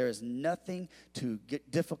 there is nothing too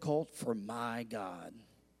difficult for my God.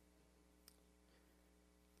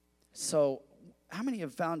 So how many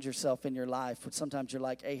have found yourself in your life where sometimes you're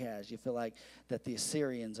like Ahaz? You feel like that the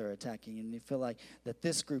Assyrians are attacking you, and you feel like that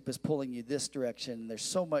this group is pulling you this direction, and there's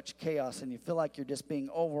so much chaos, and you feel like you're just being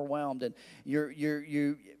overwhelmed, and you're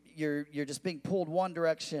just being pulled one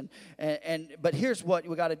direction. But here's what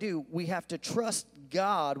we got to do. We have to trust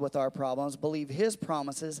God with our problems, believe his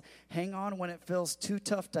promises, hang on when it feels too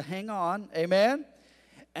tough to hang on. Amen?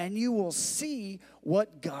 And you will see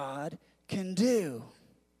what God can do.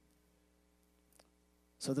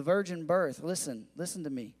 So the virgin birth, listen to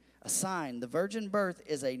me. A sign. The virgin birth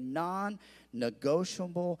is a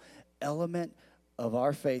non-negotiable element of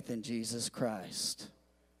our faith in Jesus Christ.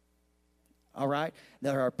 All right?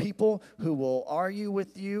 There are people who will argue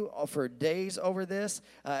with you for days over this.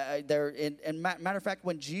 Matter of fact,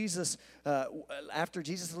 when Jesus, after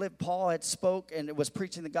Jesus lived, Paul had spoke and was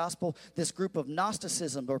preaching the gospel. This group of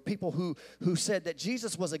Gnosticism, or people who said that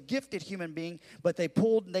Jesus was a gifted human being, but they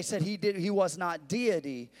said he was not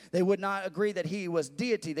deity. They would not agree that he was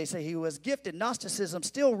deity. They say he was gifted. Gnosticism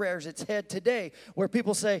still rears its head today, where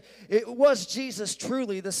people say, was Jesus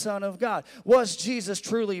truly the Son of God? Was Jesus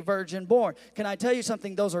truly virgin born? Can I tell you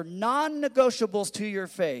something? Those are non-negotiables to your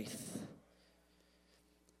faith.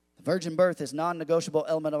 The virgin birth is non-negotiable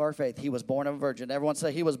element of our faith. He was born of a virgin. Everyone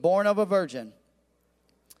say he was born of a virgin.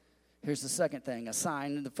 Here's the second thing, a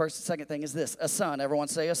sign. The second thing is this, a son. Everyone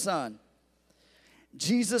say a son.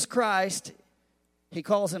 Jesus Christ, he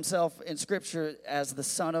calls himself in Scripture as the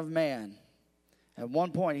Son of Man. At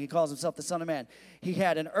one point, he calls himself the Son of Man. He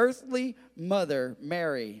had an earthly mother,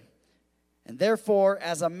 Mary, and therefore,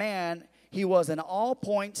 as a man, he was in all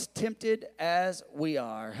points tempted as we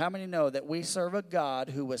are. How many know that we serve a God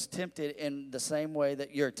who was tempted in the same way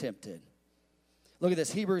that you're tempted? Look at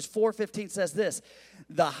this. Hebrews 4:15 says this.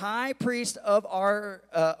 The high priest of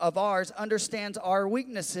ours understands our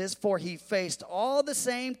weaknesses, for he faced all the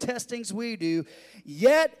same testings we do,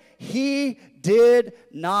 yet he did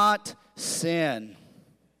not sin.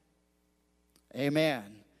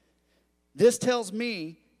 Amen. This tells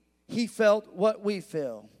me he felt what we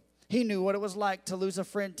feel. He knew what it was like to lose a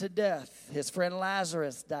friend to death. His friend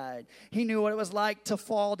Lazarus died. He knew what it was like to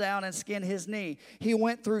fall down and skin his knee. He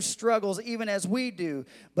went through struggles even as we do.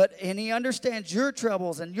 And he understands your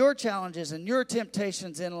troubles and your challenges and your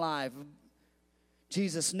temptations in life.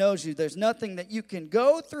 Jesus knows you. There's nothing that you can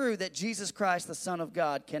go through that Jesus Christ, the Son of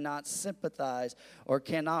God, cannot sympathize or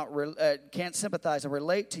can't sympathize or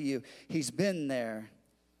relate to you. He's been there.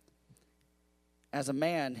 As a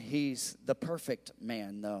man, he's the perfect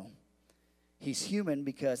man, though. He's human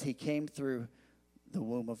because he came through the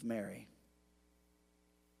womb of Mary.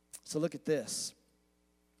 So look at this.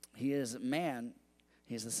 He is man.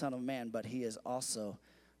 He is the Son of Man, but he is also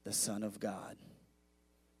the Son of God.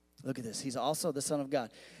 Look at this. He's also the Son of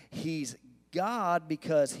God. He's God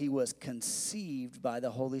because he was conceived by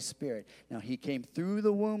the Holy Spirit. Now, he came through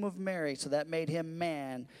the womb of Mary, so that made him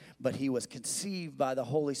man, but he was conceived by the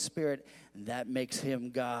Holy Spirit, and that makes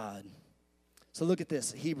him God. So look at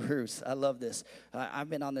this, Hebrews. I love this. I've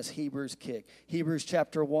been on this Hebrews kick. Hebrews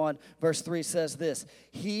chapter 1, verse 3 says this.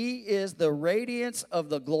 He is the radiance of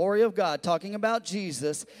the glory of God, talking about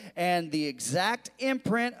Jesus, and the exact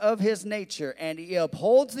imprint of his nature. And he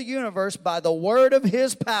upholds the universe by the word of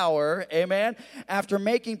his power. Amen. After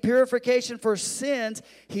making purification for sins,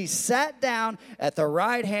 he sat down at the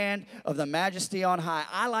right hand of the majesty on high.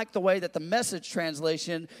 I like the way that the Message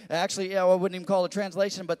translation, actually, I wouldn't even call it a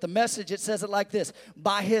translation, but the Message, it says it like this.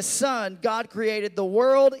 By his Son, God created the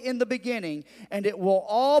world in the beginning, and it will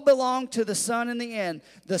all belong to the Son in the end.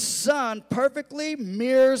 The Son perfectly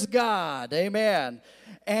mirrors God. Amen.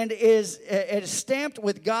 And it is stamped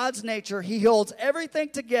with God's nature. He holds everything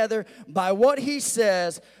together by what he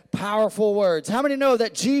says. Powerful words. How many know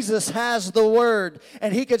that Jesus has the word,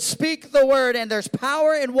 and he could speak the word, and there's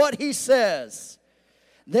power in what he says?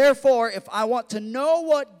 Therefore, if I want to know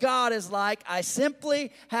what God is like, I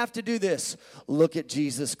simply have to do this. Look at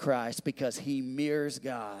Jesus Christ, because he mirrors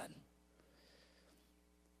God.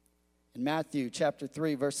 In Matthew chapter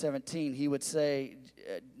 3, verse 17, he would say,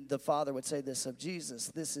 the Father would say this of Jesus,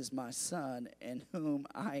 "This is my Son, in whom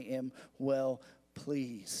I am well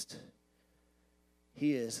pleased."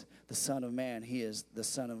 He is the Son of Man. He is the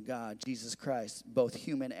Son of God, Jesus Christ, both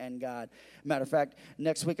human and God. Matter of fact,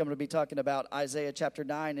 next week I'm going to be talking about Isaiah chapter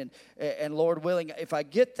 9, and Lord willing, if I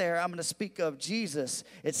get there, I'm going to speak of Jesus.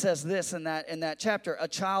 It says this in that chapter, a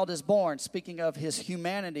child is born, speaking of his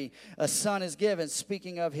humanity. A son is given,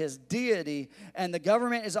 speaking of his deity. And the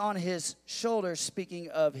government is on his shoulders, speaking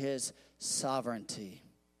of his sovereignty.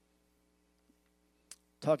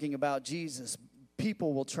 Talking about Jesus.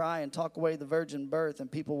 People will try and talk away the virgin birth,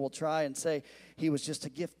 and people will try and say he was just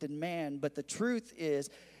a gifted man. But the truth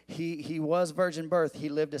is, he was virgin birth. He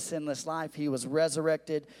lived a sinless life. He was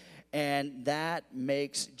resurrected, and that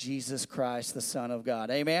makes Jesus Christ the Son of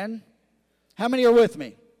God. Amen? How many are with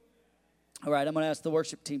me? All right, I'm going to ask the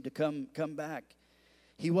worship team to come back.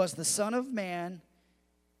 He was the Son of Man,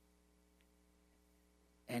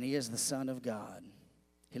 and he is the Son of God.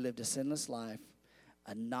 He lived a sinless life.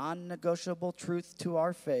 A non-negotiable truth to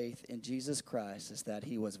our faith in Jesus Christ is that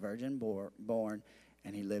he was virgin born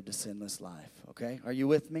and he lived a sinless life. Okay? Are you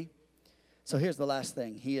with me? So here's the last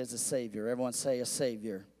thing. He is a Savior. Everyone say a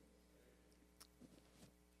Savior.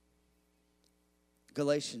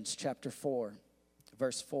 Galatians chapter 4,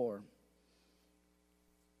 verse 4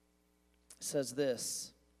 says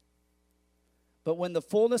this. But when the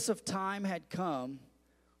fullness of time had come,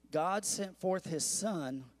 God sent forth his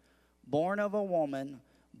Son, born of a woman,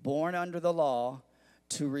 born under the law,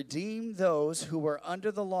 to redeem those who were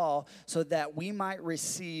under the law, so that we might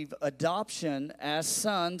receive adoption as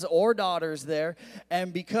sons or daughters there.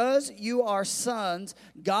 And because you are sons,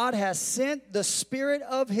 God has sent the Spirit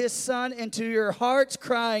of his Son into your hearts,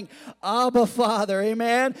 crying, Abba, Father.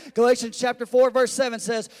 Amen. Galatians chapter 4, verse 7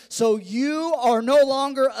 says, so you are no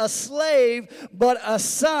longer a slave, but a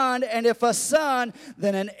son, and if a son,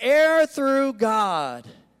 then an heir through God.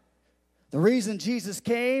 The reason Jesus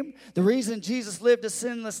came, the reason Jesus lived a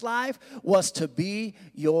sinless life was to be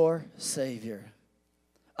your Savior.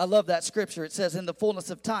 I love that scripture. It says in the fullness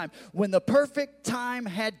of time, when the perfect time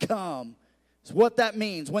had come, is what that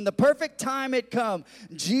means. When the perfect time had come,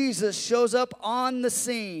 Jesus shows up on the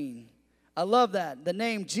scene. I love that. The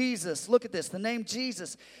name Jesus, look at this. The name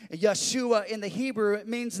Jesus, Yeshua in the Hebrew, it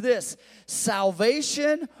means this,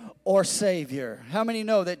 salvation or Savior. How many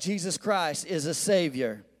know that Jesus Christ is a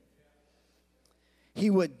Savior? He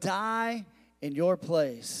would die in your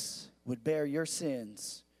place, would bear your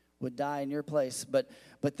sins, would die in your place, but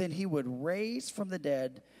then he would raise from the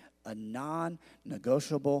dead a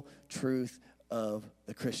non-negotiable truth of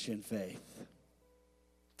the Christian faith.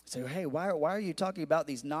 So, hey, why are you talking about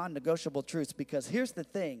these non-negotiable truths? Because here's the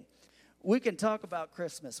thing. We can talk about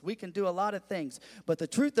Christmas. We can do a lot of things. But the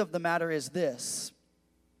truth of the matter is this,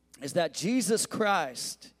 is that Jesus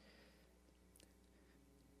Christ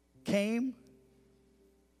came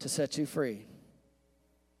to set you free.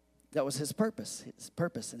 That was his purpose,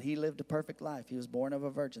 and he lived a perfect life. He was born of a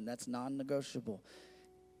virgin. That's non-negotiable.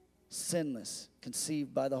 Sinless,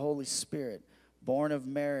 conceived by the Holy Spirit, born of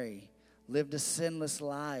Mary, lived a sinless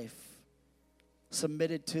life,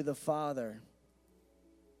 submitted to the Father,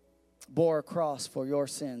 bore a cross for your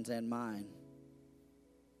sins and mine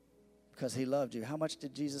because he loved you. How much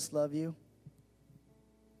did Jesus love you?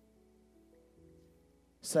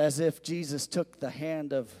 It's as if Jesus took the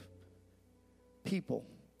hand of people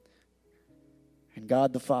and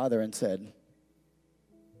God the Father and said,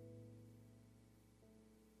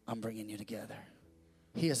 I'm bringing you together.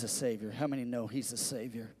 He is a Savior. How many know he's a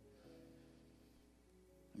Savior?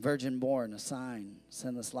 Virgin born, a sign,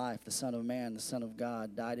 sinless life, the Son of Man, the Son of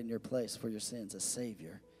God, died in your place for your sins, a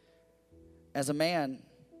Savior. As a man,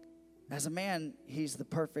 he's the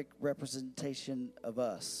perfect representation of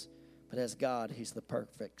us. But as God, he's the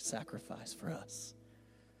perfect sacrifice for us.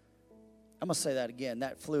 I'm going to say that again.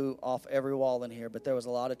 That flew off every wall in here, but there was a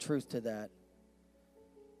lot of truth to that.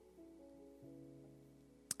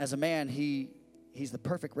 As a man, he's the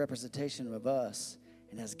perfect representation of us.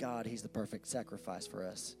 And as God, he's the perfect sacrifice for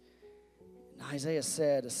us. And Isaiah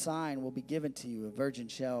said, a sign will be given to you. A virgin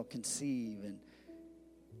shall conceive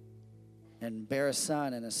and bear a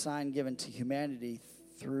son, and a sign given to humanity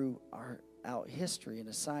throughout history, and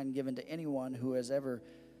a sign given to anyone who has ever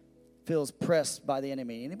feels pressed by the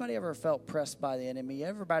enemy. Anybody ever felt pressed by the enemy? You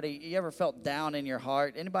ever felt down in your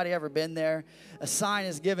heart? Anybody ever been there? A sign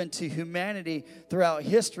is given to humanity throughout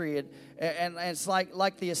history, and it's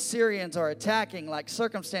like the Assyrians are attacking, like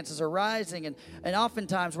circumstances are rising, and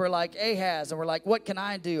oftentimes we're like Ahaz, and we're like, what can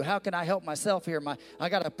I do? How can I help myself here? I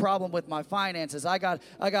got a problem with my finances. I got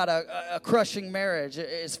a crushing marriage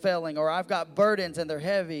is failing, or I've got burdens and they're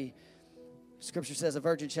heavy. Scripture says a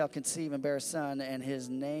virgin shall conceive and bear a son, and his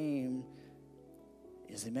name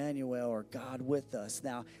is Immanuel, or God with us.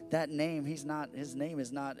 Now, that name, his name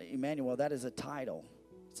is not Immanuel. That is a title.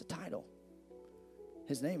 It's a title.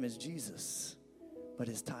 His name is Jesus, but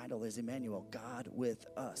his title is Immanuel, God with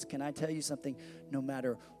us. Can I tell you something? No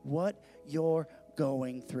matter what you're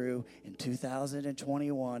going through in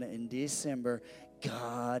 2021 in December,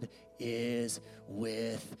 God is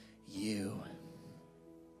with you.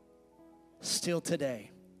 Still today.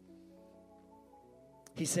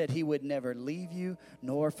 He said he would never leave you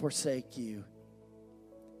nor forsake you.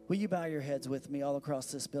 Will you bow your heads with me all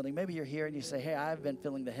across this building? Maybe you're here and you say, hey, I've been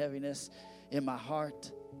feeling the heaviness in my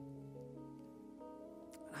heart.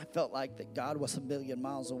 I felt like that God was a million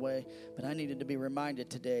miles away, but I needed to be reminded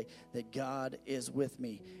today that God is with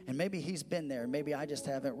me. And maybe he's been there. Maybe I just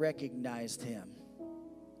haven't recognized him.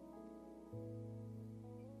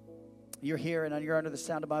 You're here and you're under the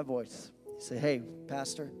sound of my voice. Say, hey,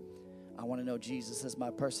 Pastor, I want to know Jesus as my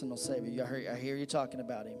personal Savior. I hear you talking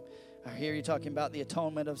about him. I hear you talking about the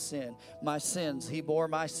atonement of sin. My sins, he bore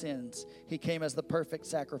my sins. He came as the perfect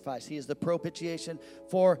sacrifice. He is the propitiation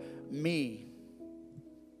for me.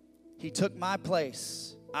 He took my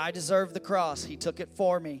place. I deserve the cross. He took it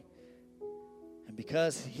for me. And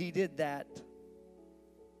because he did that,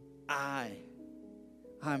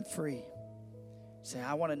 I'm free. Say,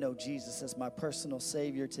 I want to know Jesus as my personal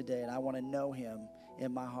Savior today, and I want to know him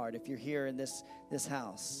in my heart. If you're here in this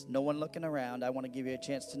house, no one looking around, I want to give you a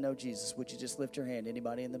chance to know Jesus. Would you just lift your hand?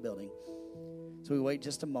 Anybody in the building? So we wait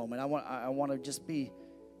just a moment. I want to just be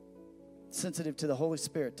sensitive to the Holy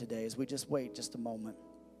Spirit today as we just wait just a moment.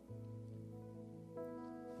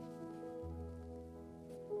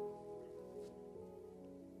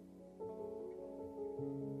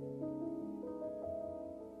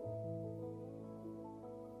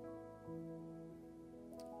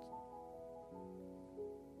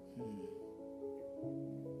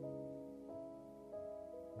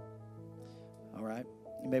 All right.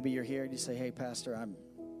 Maybe you're here and you say, hey, Pastor, I'm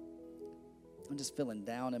just feeling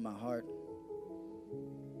down in my heart.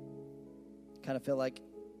 Kind of feel like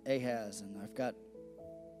Ahaz, and I've got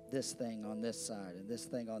this thing on this side and this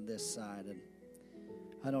thing on this side, and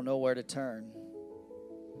I don't know where to turn.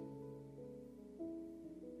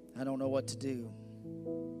 I don't know what to do.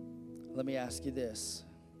 Let me ask you this.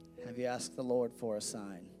 Have you asked the Lord for a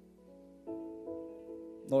sign?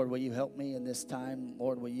 Lord, will you help me in this time?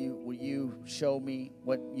 Lord, will you show me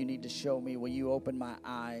what you need to show me? Will you open my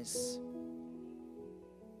eyes?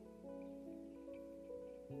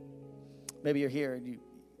 Maybe you're here and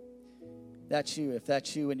that's you. If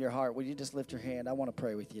that's you in your heart, will you just lift your hand? I want to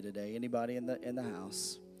pray with you today. Anybody in the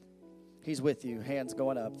house? He's with you. Hands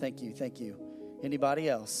going up. Thank you. Thank you. Anybody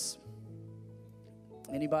else?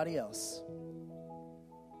 Anybody else?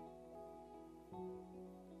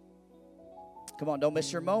 Come on, don't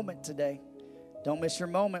miss your moment today. Don't miss your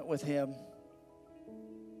moment with him.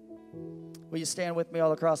 Will you stand with me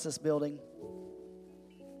all across this building?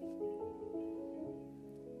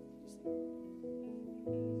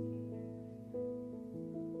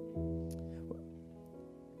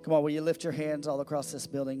 Come on, will you lift your hands all across this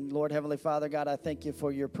building? Lord, Heavenly Father, God, I thank you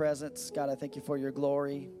for your presence. God, I thank you for your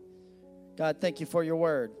glory. God, thank you for your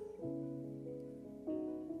word.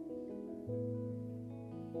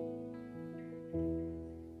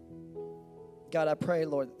 God, I pray,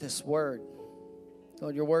 Lord, that this word,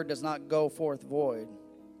 Lord, your word does not go forth void.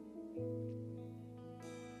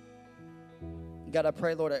 God, I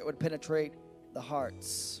pray, Lord, it would penetrate the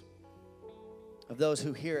hearts of those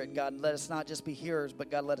who hear it. God, let us not just be hearers, but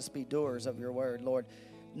God, let us be doers of your word, Lord.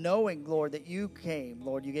 Knowing, Lord, that you came,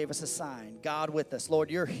 Lord, you gave us a sign. God with us. Lord,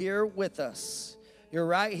 you're here with us. You're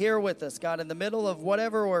right here with us. God, in the middle of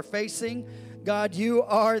whatever we're facing, God, you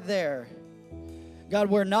are there. God,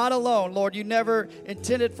 we're not alone. Lord, you never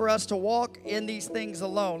intended for us to walk in these things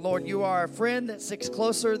alone. Lord, you are a friend that sticks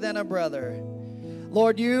closer than a brother.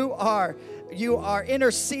 Lord, you are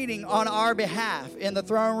interceding on our behalf in the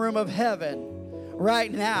throne room of heaven right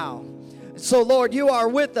now. So, Lord, you are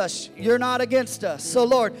with us. You're not against us. So,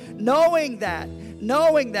 Lord, knowing that,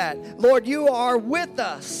 Lord, you are with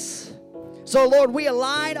us. So, Lord, we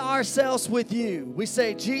align ourselves with you. We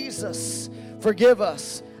say, Jesus, forgive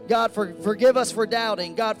us. God, forgive us for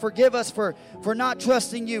doubting. God, forgive us for not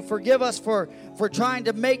trusting you. Forgive us for trying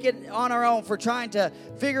to make it on our own, for trying to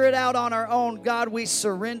figure it out on our own. God, we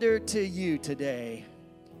surrender to you today.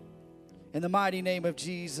 In the mighty name of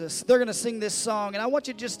Jesus. They're going to sing this song, and I want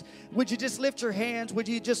you would you just lift your hands? Would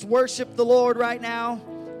you just worship the Lord right now?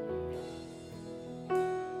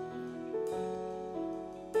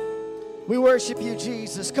 We worship you,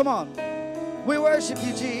 Jesus. Come on. We worship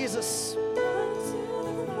you, Jesus.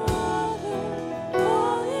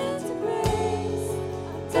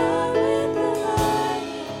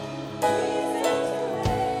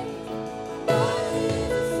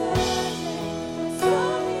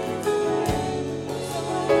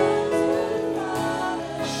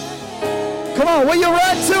 Come on, will you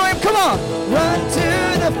run to him? Come on. Run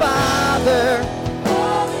to the Father.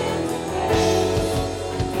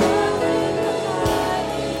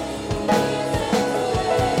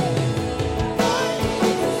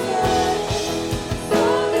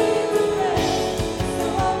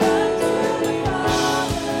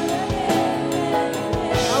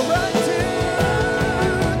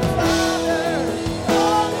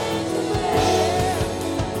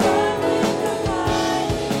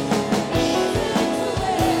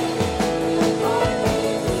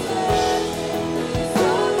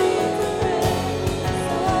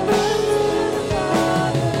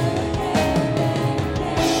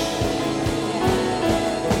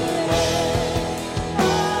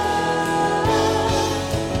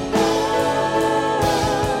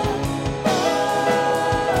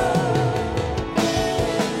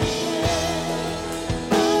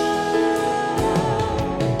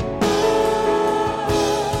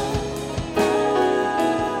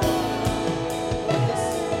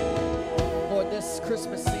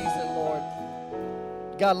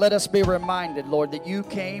 God, let us be reminded, Lord, that you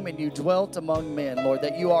came and you dwelt among men, Lord,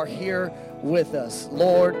 that you are here with us,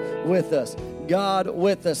 Lord, with us. God,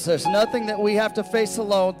 with us. There's nothing that we have to face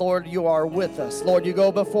alone, Lord. You are with us. Lord, you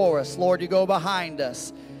go before us. Lord, you go behind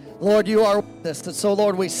us. Lord, you are with us. And so,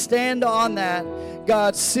 Lord, we stand on that.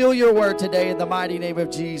 God, seal your word today in the mighty name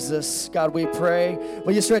of Jesus. God, we pray.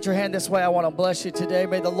 Will you stretch your hand this way? I want to bless you today.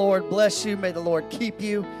 May the Lord bless you. May the Lord keep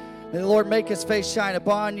you. May the Lord make his face shine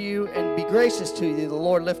upon you and be gracious to you. The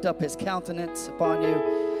Lord lift up his countenance upon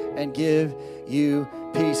you and give you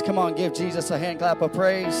peace. Come on, give Jesus a hand clap of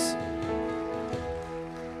praise.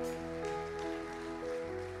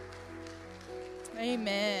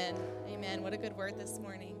 Amen. Amen. What a good word this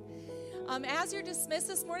morning. As you're dismissed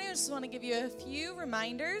this morning, I just want to give you a few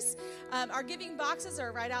reminders. Our giving boxes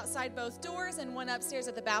are right outside both doors and one upstairs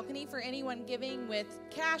at the balcony for anyone giving with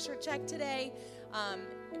cash or check today.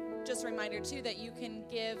 Just a reminder, too, that you can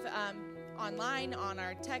give online on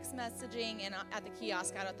our text messaging and at the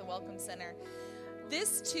kiosk out at the Welcome Center.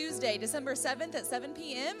 This Tuesday, December 7th at 7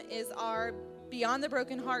 p.m. is our Beyond the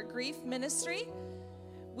Broken Heart Grief Ministry.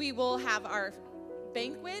 We will have our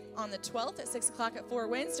banquet on the 12th at 6 o'clock at Four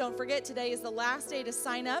Winds. Don't forget, today is the last day to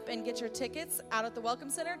sign up and get your tickets out at the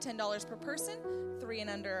Welcome Center. $10 per person, 3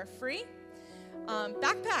 and under are free.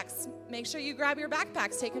 Backpacks. Make sure you grab your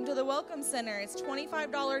backpacks. Take them to the Welcome Center. It's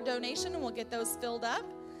 $25 donation, and we'll get those filled up.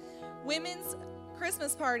 Women's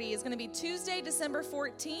Christmas party is going to be Tuesday, December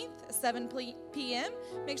 14th at 7 p.m.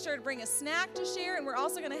 Make sure to bring a snack to share, and we're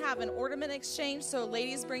also going to have an ornament exchange, so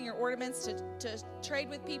ladies, bring your ornaments to trade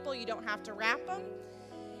with people. You don't have to wrap them.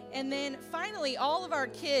 And then finally, all of our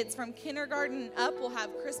kids from kindergarten up will have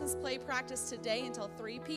Christmas play practice today until 3 p.m.